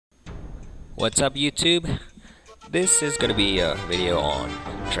What's up YouTube? This is gonna be a video on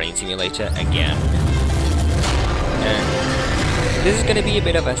Train Simulator again. And this is gonna be a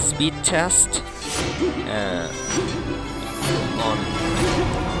bit of a speed test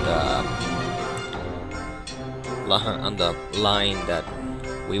on the line that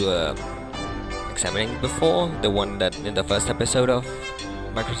we were examining before, the one that in the first episode of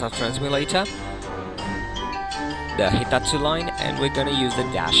Microsoft Train Simulator, the Hitatsu line, and we're gonna use the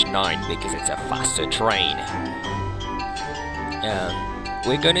Dash 9 because it's a faster train.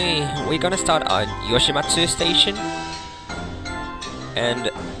 We're gonna start at Yoshimatsu Station,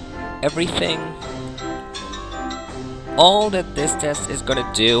 and all that this test is gonna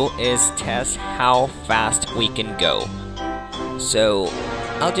do is test how fast we can go. So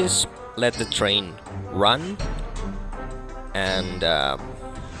I'll just let the train run and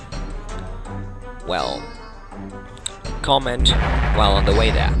well, comment while on the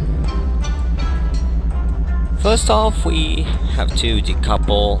way there. First off, we have to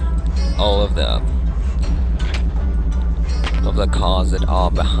decouple all of the cars that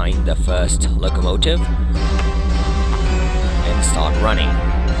are behind the first locomotive and start running.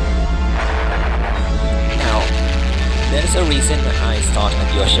 Now, there's a reason I start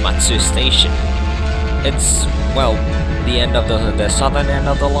at Yoshimatsu Station. It's, well, the end of the southern end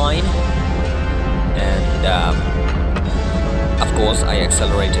of the line, and of course I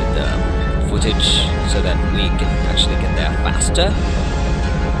accelerated the footage so that we can actually get there faster.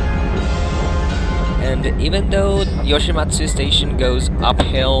 And even though Yoshimatsu Station goes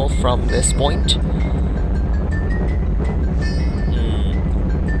uphill from this point,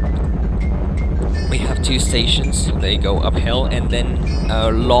 we have two stations. They go uphill and then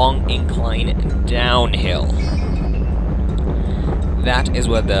a long incline downhill. That is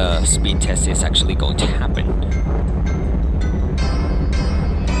where the speed test is actually going to happen.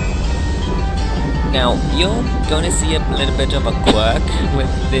 Now, you're going to see a little bit of a quirk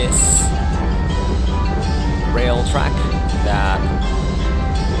with this rail track, that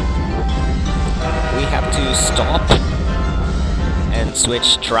we have to stop and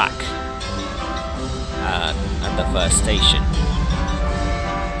switch track at the first station.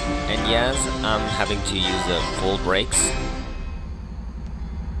 And yes, I'm having to use the full brakes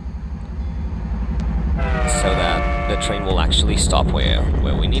so that the train will actually stop where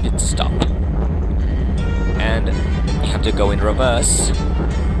we need it to stop. And you have to go in reverse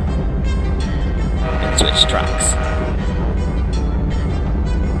and switch tracks.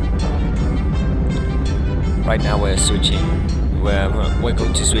 Right now we're switching. We're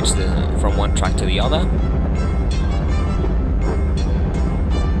going to switch from one track to the other.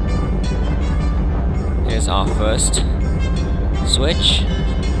 Here's our first switch.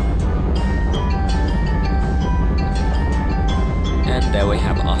 And there we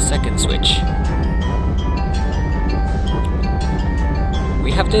have our second switch.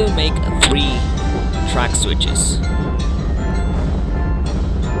 We have to make 3 track switches.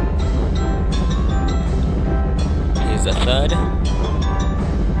 Here's the third.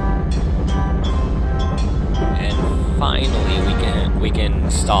 And finally we can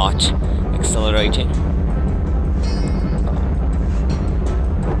start accelerating.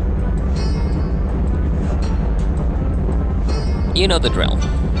 You know the drill.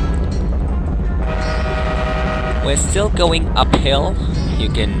 We're still going uphill. You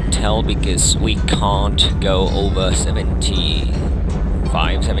can tell because we can't go over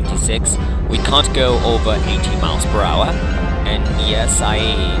 75, 76. We can't go over 80 miles per hour. And yes, I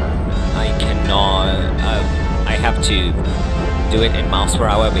cannot. I have to do it in miles per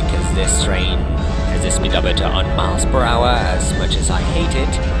hour because this train has a speedometer on miles per hour. As much as I hate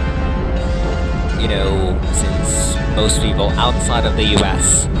it, you know, since most people outside of the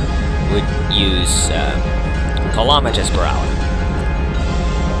US would use kilometers per hour.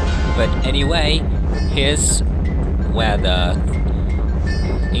 But anyway, here's where the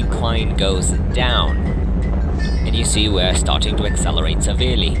incline goes down, and you see we're starting to accelerate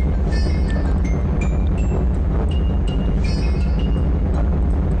severely.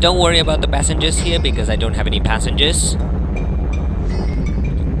 Don't worry about the passengers here because I don't have any passengers.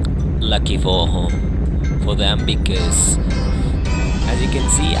 Lucky for them, because as you can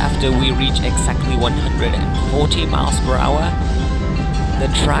see, after we reach exactly 140 miles per hour, the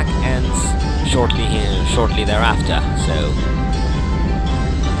track ends shortly thereafter. So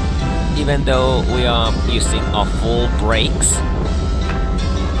even though we are using our full brakes,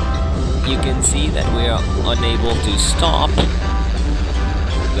 you can see that we are unable to stop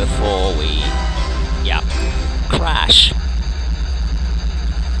before we crash.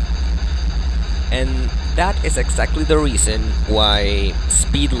 And that is exactly the reason why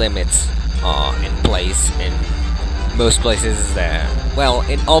speed limits are in place in most places there. Well,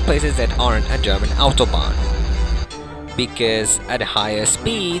 in all places that aren't a German autobahn. Because at higher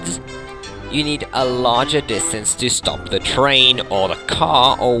speeds, you need a larger distance to stop the train or the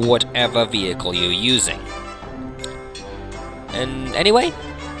car or whatever vehicle you're using. And anyway,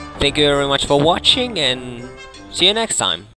 thank you very much for watching and see you next time.